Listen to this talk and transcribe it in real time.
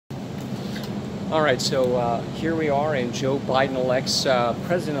All right, so here we are in Joe Biden-elect's,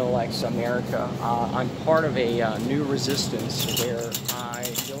 President-elect's America. I'm part of a new resistance where I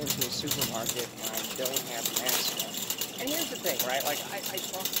go into a supermarket and I don't have a mask on. And here's the thing, right? Like, I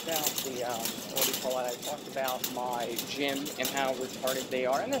talked about the, what do you call it? I talked about my gym and how retarded they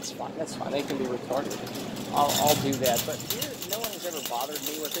are, and that's fine. That's fine. They can be retarded. I'll do that. But here, no one has ever bothered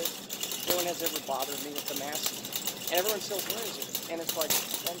me with it. No one has ever bothered me with the mask. And everyone still wears it. And it's like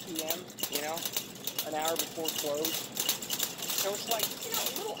 10 p.m., you know, an hour before close. So it's like, you know,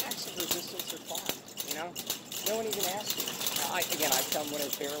 little acts of resistance are fine, you know. No one even asks you. Again, I come when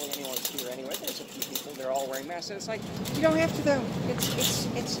it's barely anyone's here anyway. There's a few people, they're all wearing masks. And it's like, you don't have to though.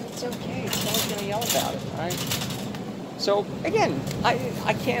 It's okay. No one's going to yell about it, right? So again,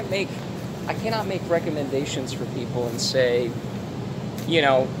 I cannot make recommendations for people and say, you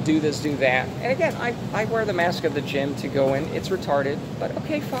know, do this, do that. And again, I wear the mask at the gym to go in. It's retarded, but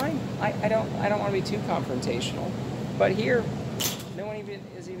okay, fine. I don't want to be too confrontational. But here, no one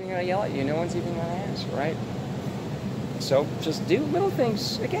is even going to yell at you. No one's even going to ask, right? So just do little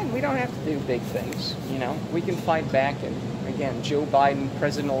things. Again, we don't have to do big things, you know. We can fight back, and again, Joe Biden,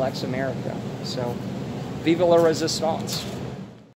 President-elect's America. So, vive la resistance.